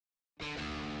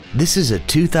This is a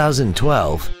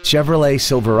 2012 Chevrolet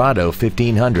Silverado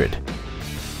 1500.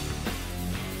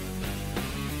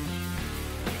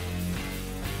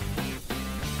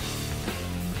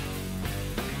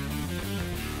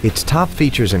 Its top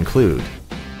features include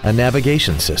a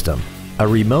navigation system, a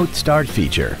remote start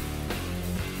feature,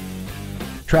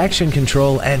 traction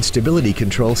control and stability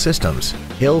control systems,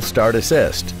 hill start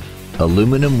assist,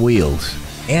 aluminum wheels,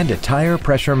 and a tire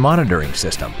pressure monitoring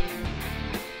system.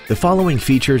 The following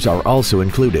features are also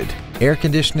included: air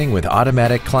conditioning with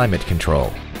automatic climate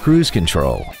control, cruise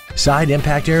control, side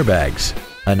impact airbags,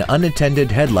 an unattended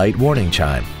headlight warning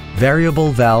chime,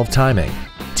 variable valve timing,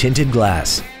 tinted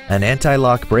glass, an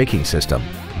anti-lock braking system,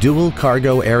 dual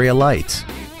cargo area lights,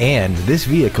 and this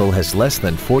vehicle has less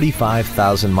than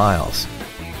 45,000 miles.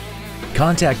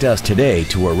 Contact us today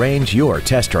to arrange your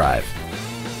test drive.